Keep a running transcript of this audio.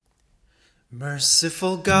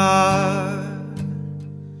Merciful God,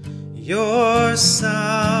 your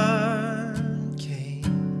Son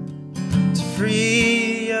came to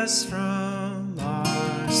free us from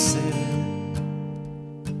our sin,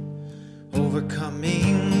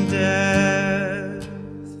 overcoming death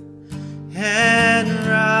and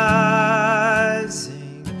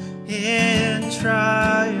rising in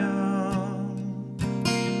triumph.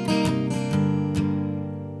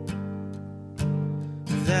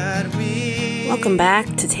 Welcome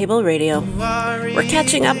back to Table Radio. We're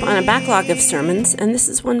catching up on a backlog of sermons, and this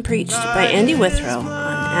is one preached by Andy Withrow on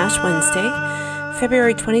Ash Wednesday,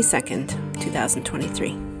 February 22nd,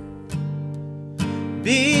 2023.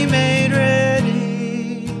 Be made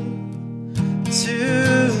ready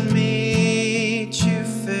to meet you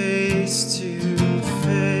face to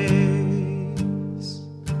face.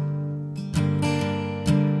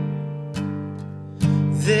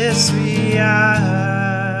 This we ask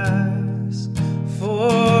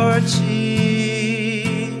for Jesus'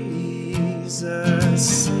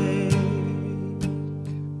 sake.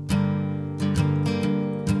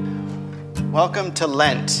 Welcome to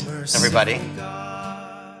Lent, everybody.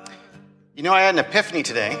 You know, I had an epiphany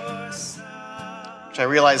today, which I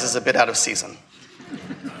realize is a bit out of season.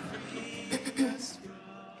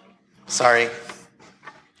 Sorry.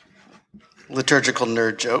 Liturgical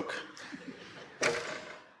nerd joke.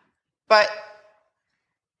 But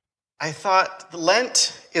I thought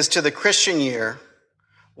Lent is to the Christian year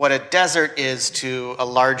what a desert is to a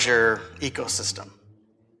larger ecosystem.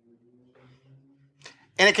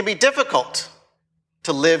 And it can be difficult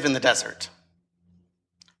to live in the desert,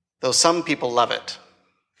 though some people love it.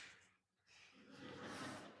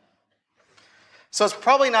 So it's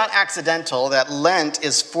probably not accidental that Lent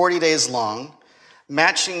is 40 days long,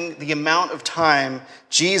 matching the amount of time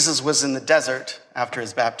Jesus was in the desert after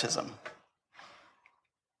his baptism.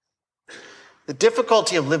 The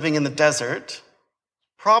difficulty of living in the desert,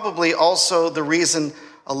 probably also the reason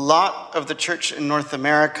a lot of the church in North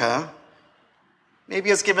America maybe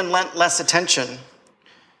has given Lent less attention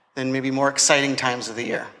than maybe more exciting times of the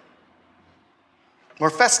year,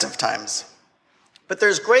 more festive times. But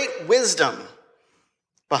there's great wisdom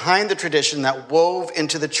behind the tradition that wove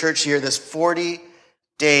into the church year this 40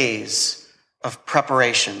 days of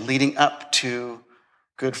preparation leading up to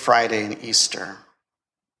Good Friday and Easter.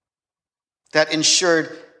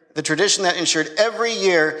 The tradition that ensured every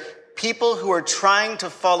year people who are trying to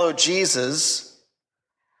follow Jesus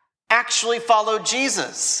actually follow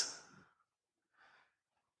Jesus.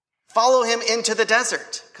 Follow him into the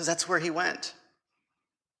desert, because that's where he went.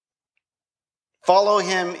 Follow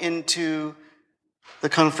him into the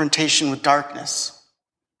confrontation with darkness,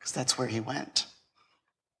 because that's where he went.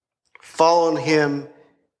 Follow him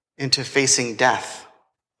into facing death,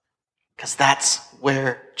 because that's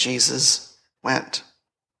where Jesus went.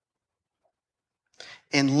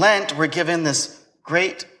 In Lent, we're given this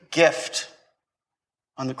great gift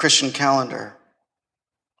on the Christian calendar,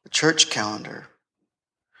 the church calendar.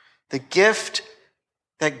 The gift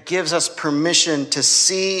that gives us permission to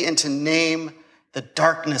see and to name the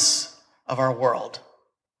darkness of our world.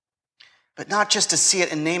 But not just to see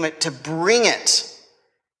it and name it, to bring it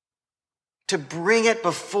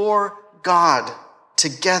before God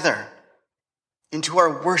together into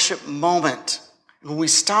our worship moment. When we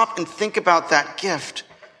stop and think about that gift,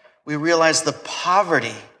 we realize the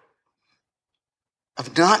poverty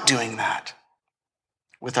of not doing that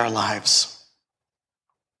with our lives.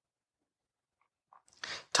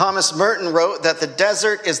 Thomas Merton wrote that the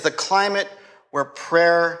desert is the climate where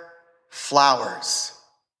prayer flowers.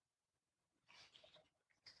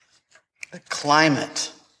 The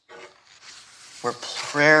climate where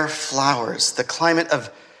prayer flowers, the climate of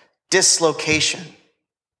dislocation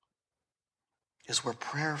is where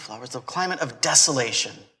prayer flowers. The climate of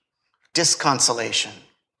desolation, disconsolation,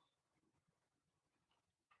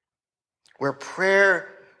 where prayer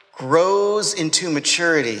grows into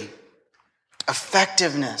maturity,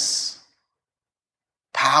 effectiveness,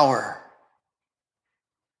 power.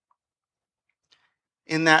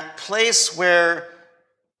 In that place where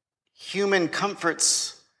human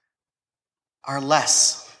comforts are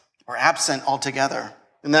less or absent altogether.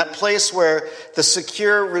 In that place where the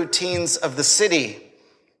secure routines of the city,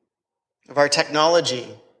 of our technology,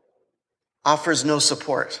 offers no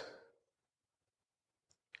support.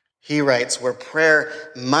 He writes, where prayer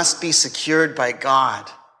must be secured by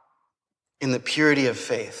God in the purity of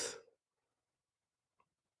faith.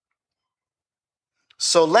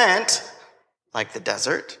 So Lent, like the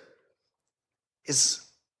desert, is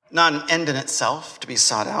not an end in itself to be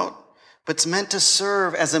sought out, but it's meant to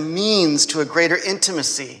serve as a means to a greater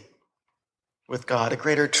intimacy with God, a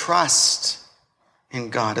greater trust in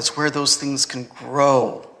God. It's where those things can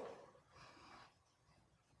grow.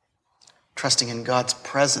 Trusting in God's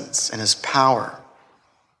presence and his power,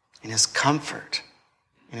 in his comfort,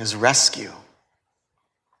 in his rescue.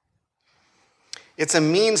 It's a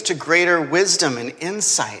means to greater wisdom and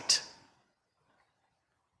insight,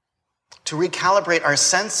 to recalibrate our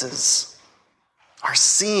senses, our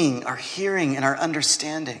seeing, our hearing, and our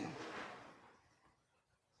understanding.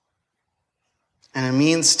 And a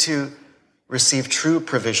means to receive true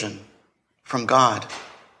provision from God,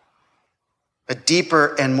 a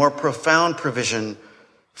deeper and more profound provision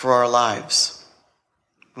for our lives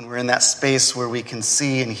when we're in that space where we can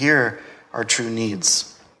see and hear our true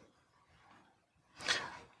needs.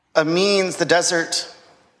 A means, the desert,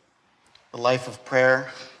 the life of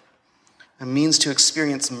prayer, a means to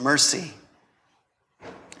experience mercy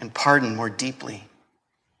and pardon more deeply.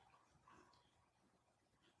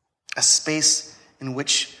 A space in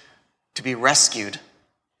which to be rescued.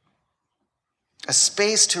 A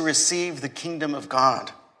space to receive the kingdom of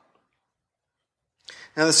God.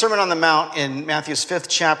 Now, the Sermon on the Mount in Matthew's 5th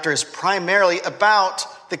chapter is primarily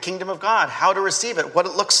about the kingdom of God, how to receive it, what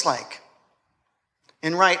it looks like.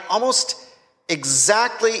 And right, almost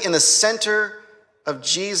exactly in the center of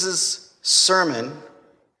Jesus' sermon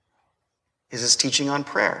is his teaching on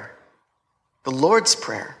prayer, the Lord's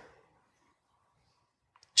Prayer.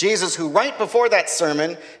 Jesus, who right before that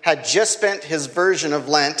sermon had just spent his version of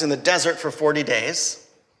Lent in the desert for 40 days,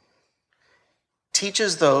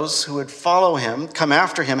 teaches those who would follow him, come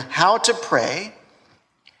after him, how to pray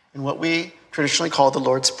in what we traditionally call the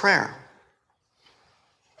Lord's Prayer.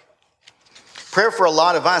 Prayer for a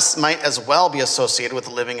lot of us might as well be associated with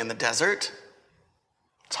living in the desert.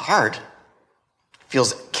 It's hard.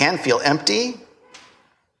 Can feel empty,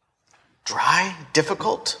 dry,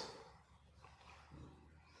 difficult.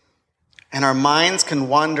 And our minds can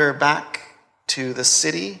wander back to the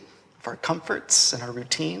city of our comforts and our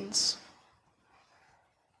routines.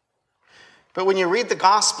 But when you read the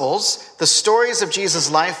Gospels, the stories of Jesus'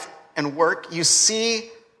 life and work, you see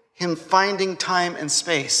him finding time and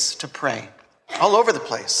space to pray all over the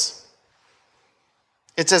place.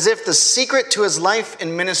 It's as if the secret to his life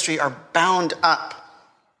and ministry are bound up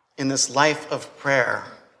in this life of prayer,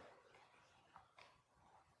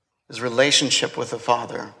 his relationship with the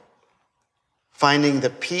Father. Finding the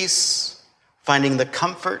peace, finding the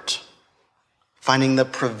comfort, finding the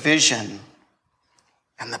provision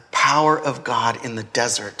and the power of God in the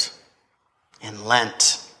desert, in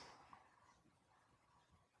Lent.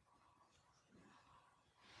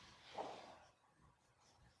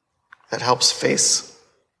 That helps face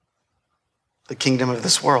the kingdom of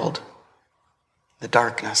this world, the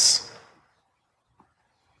darkness.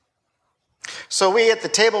 So we at the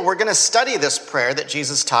table, we're going to study this prayer that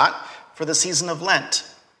Jesus taught for the season of Lent,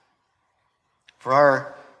 for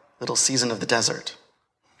our little season of the desert.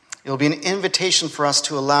 It will be an invitation for us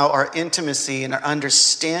to allow our intimacy and our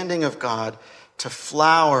understanding of God to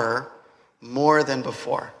flower more than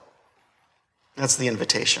before. That's the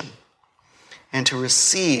invitation. And to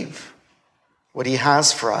receive what he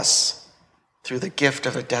has for us through the gift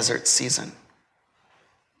of a desert season.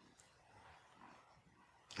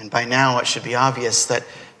 And by now it should be obvious that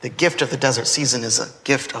the gift of the desert season is a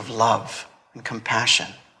gift of love and compassion.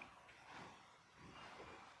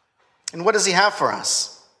 And what does he have for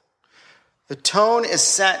us? The tone is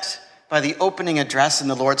set by the opening address in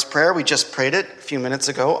the Lord's Prayer. We just prayed it a few minutes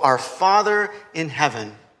ago. Our Father in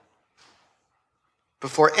heaven.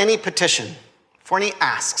 Before any petition, before any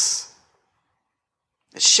asks.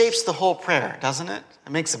 It shapes the whole prayer, doesn't it?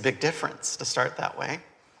 It makes a big difference to start that way.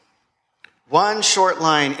 One short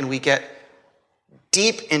line and we get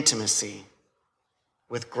deep intimacy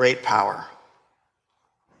with great power.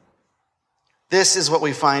 This is what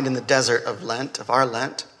we find in the desert of Lent, of our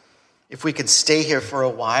Lent. If we could stay here for a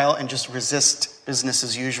while and just resist business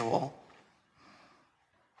as usual.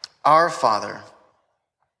 Our Father,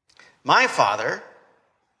 my Father,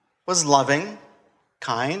 was loving,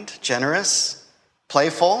 kind, generous,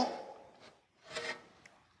 playful.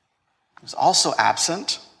 He was also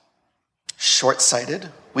absent, short-sighted,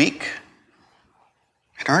 weak,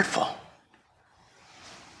 and hurtful.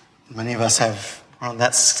 Many of us are on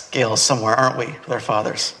that scale somewhere, aren't we, with our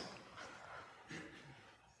fathers?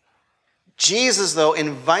 Jesus, though,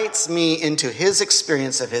 invites me into his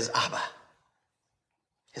experience of his Abba,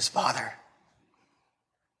 his Father.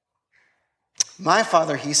 My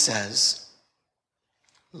Father, he says,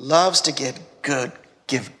 loves to give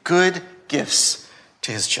good gifts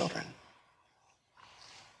to his children.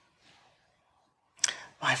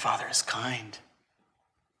 My Father is kind,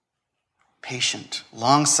 patient,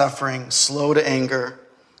 long-suffering, slow to anger,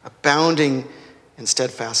 abounding and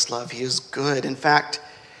steadfast love. He is good. In fact,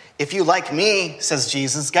 if you like me, says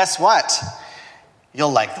Jesus, guess what?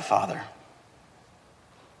 You'll like the Father.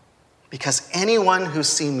 Because anyone who's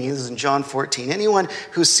seen me, this is in John 14, anyone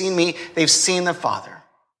who's seen me, they've seen the Father.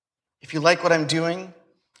 If you like what I'm doing,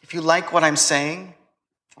 if you like what I'm saying,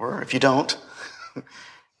 or if you don't,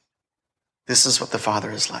 this is what the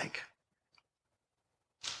Father is like.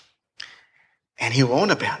 And he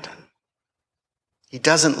won't abandon. He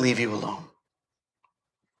doesn't leave you alone.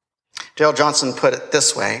 Dale Johnson put it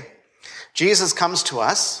this way: Jesus comes to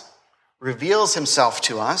us, reveals himself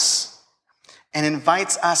to us, and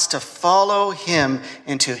invites us to follow him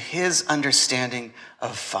into his understanding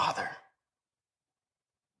of Father.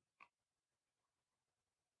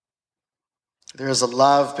 There is a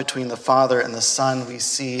love between the Father and the Son we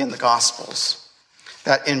see in the Gospels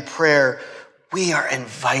that in prayer we are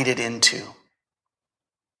invited into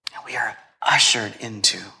and we are ushered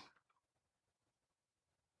into.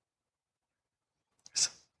 It's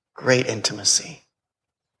great intimacy,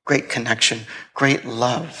 great connection, great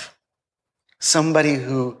love. Somebody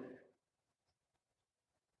who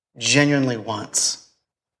genuinely wants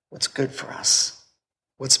what's good for us,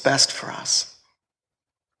 what's best for us.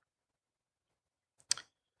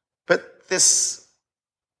 But this,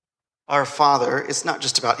 our Father, is not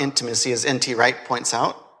just about intimacy, as N.T. Wright points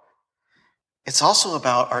out. It's also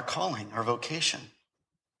about our calling, our vocation.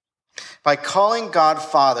 By calling God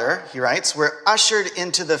Father, he writes, we're ushered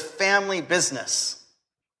into the family business,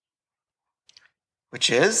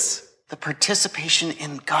 which is the participation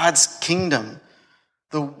in God's kingdom.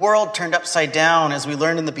 The world turned upside down, as we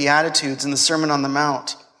learned in the Beatitudes and the Sermon on the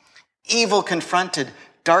Mount. Evil confronted,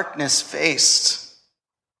 darkness faced.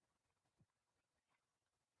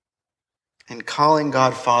 In calling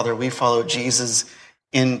God Father, we follow Jesus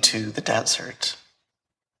into the desert.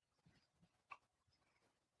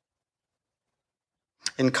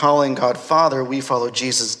 In calling God Father, we follow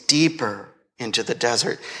Jesus deeper into the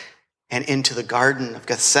desert and into the Garden of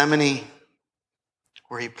Gethsemane,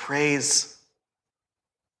 where he prays.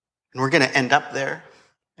 And we're going to end up there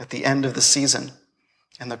at the end of the season,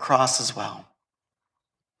 and the cross as well.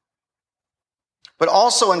 But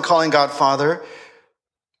also in calling God Father,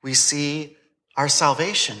 we see our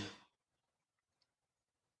salvation,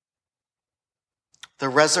 the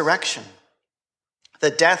resurrection, the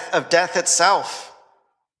death of death itself,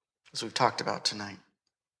 as we've talked about tonight.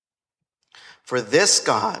 For this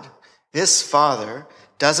God, this Father,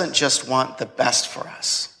 doesn't just want the best for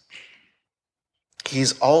us.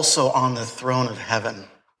 He's also on the throne of heaven.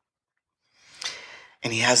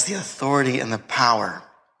 And he has the authority and the power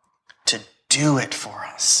to do it for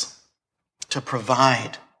us, to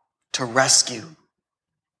provide, to rescue,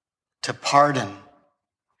 to pardon,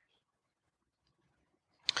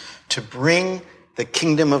 to bring the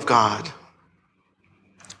kingdom of God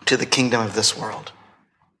to the kingdom of this world.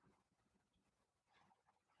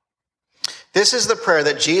 This is the prayer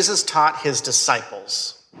that Jesus taught his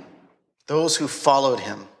disciples, those who followed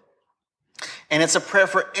him. And it's a prayer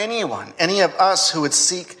for anyone, any of us who would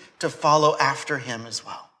seek to follow after him as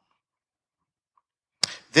well.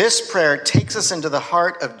 This prayer takes us into the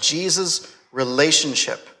heart of Jesus'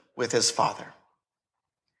 relationship with his Father.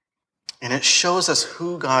 And it shows us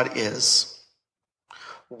who God is,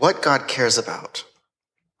 what God cares about,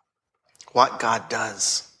 what God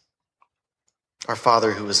does. Our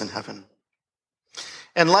Father who is in heaven.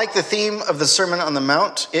 And like the theme of the Sermon on the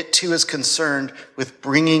Mount, it too is concerned with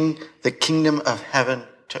bringing the kingdom of heaven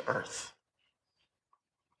to earth.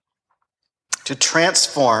 To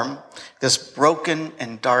transform this broken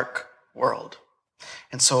and dark world.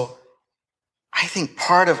 And so I think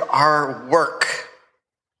part of our work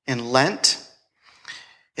in Lent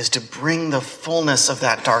is to bring the fullness of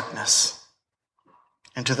that darkness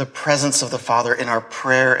into the presence of the Father in our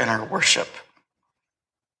prayer and our worship.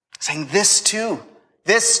 Saying, this too,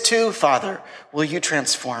 Father, will you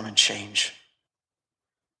transform and change?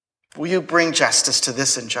 Will you bring justice to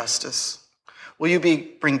this injustice? Will you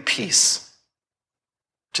bring peace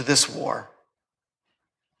to this war?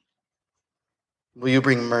 Will you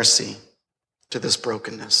bring mercy to this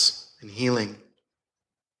brokenness and healing?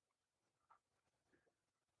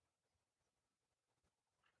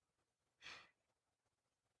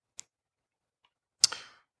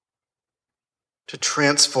 To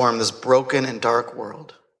transform this broken and dark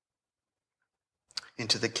world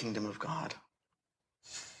into the kingdom of God.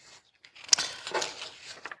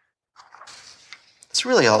 That's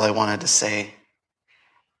really all I wanted to say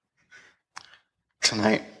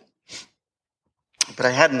tonight. But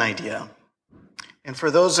I had an idea. And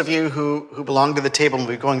for those of you who belong to the table and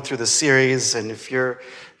we'll be going through the series, and if you're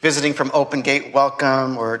visiting from Open Gate,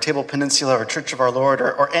 welcome, or Table Peninsula, or Church of Our Lord,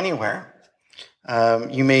 or anywhere,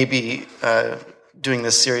 you may be doing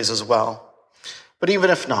this series as well. But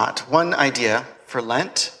even if not, one idea for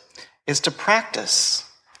Lent is to practice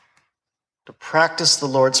the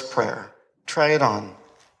Lord's Prayer. Try it on.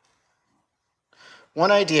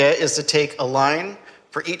 One idea is to take a line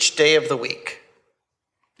for each day of the week.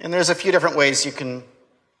 And there's a few different ways you can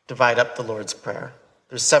divide up the Lord's Prayer.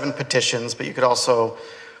 There's 7 petitions, but you could also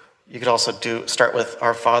start with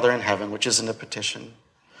Our Father in Heaven, which isn't a petition.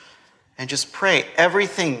 And just pray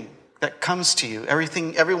everything that comes to you,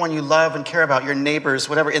 everyone you love and care about, your neighbors,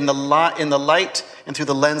 whatever, in the light and through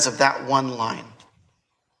the lens of that one line.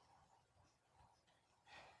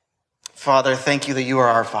 Father, thank you that you are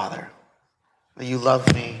our Father, that you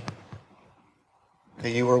love me, that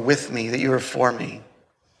you are with me, that you are for me.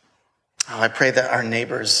 I pray that our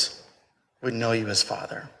neighbors would know you as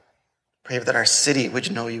Father. Pray that our city would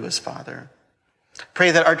know you as Father.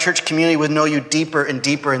 Pray that our church community would know you deeper and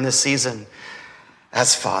deeper in this season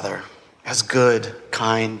as Father, as good,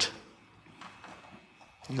 kind.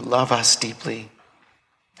 You love us deeply,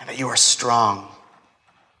 and that you are strong.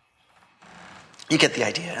 You get the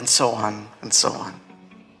idea, and so on, and so on.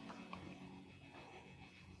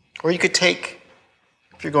 Or you could take,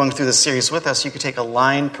 if you're going through this series with us, you could take a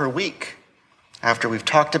line per week after we've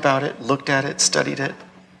talked about it, looked at it, studied it,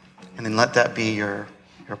 and then let that be your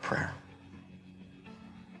prayer.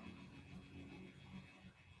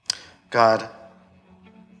 God,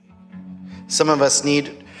 some of us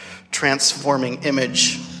need transforming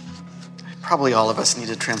image. Probably all of us need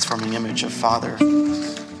a transforming image of Father.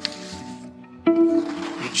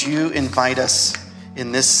 Would you invite us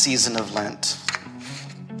in this season of Lent,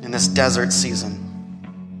 in this desert season?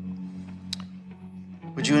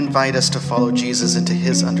 Would you invite us to follow Jesus into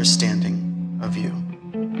his understanding of you?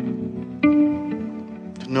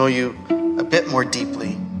 To know you a bit more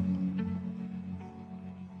deeply.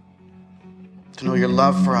 To know your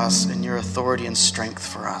love for us and your authority and strength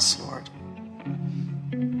for us, Lord.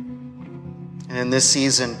 And in this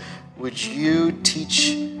season, would you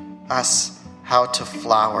teach us how to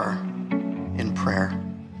flower in prayer,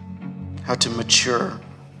 how to mature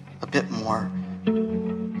a bit more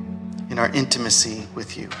in our intimacy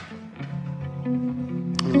with you.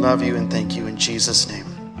 We love you and thank you in Jesus' name.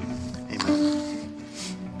 Amen.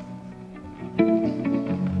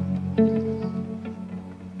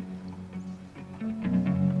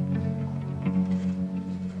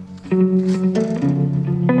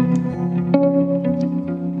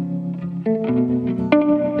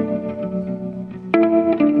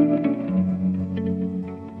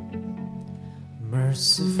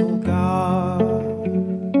 Merciful God,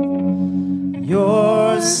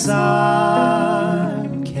 your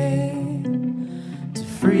Son came to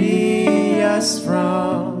free us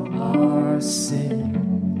from our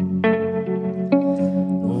sin,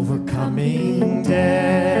 overcoming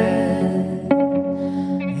death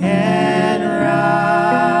and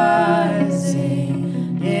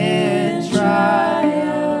rising in triumph,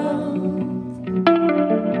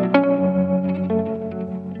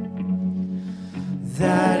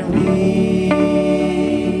 that we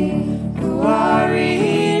who are redeemed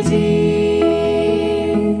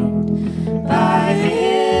by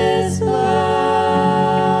his blood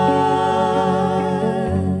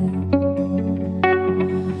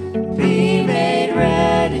be made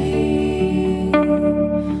ready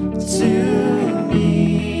to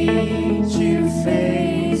meet you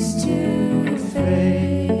face to face.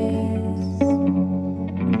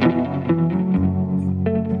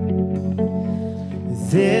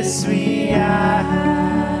 This we ask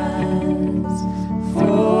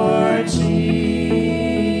for Jesus'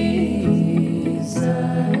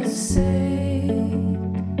 sake.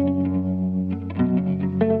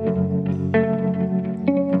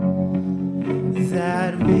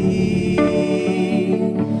 That we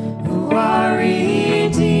who are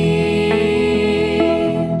redeemed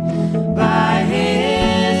by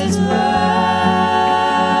his blood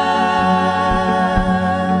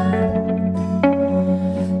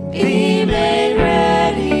be made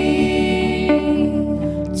ready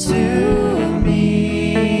to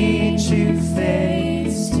meet you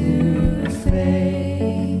face to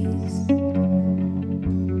face.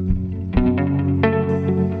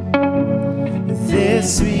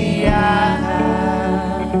 This we ask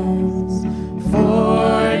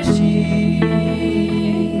for Jesus'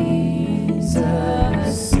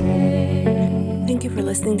 sake. Thank you for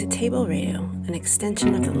listening to Table Radio, an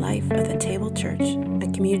extension of the life of the Table Church,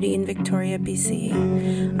 a community in Victoria,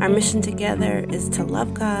 BC. Our mission together is to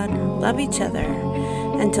love God, love each other,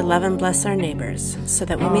 and to love and bless our neighbors, so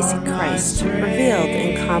that we may see Christ revealed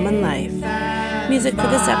in common life. Music for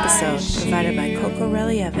this episode provided by Coco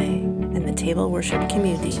Relieve and the Table Worship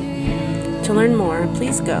Community. To learn more,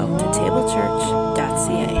 please go to tablechurch.org.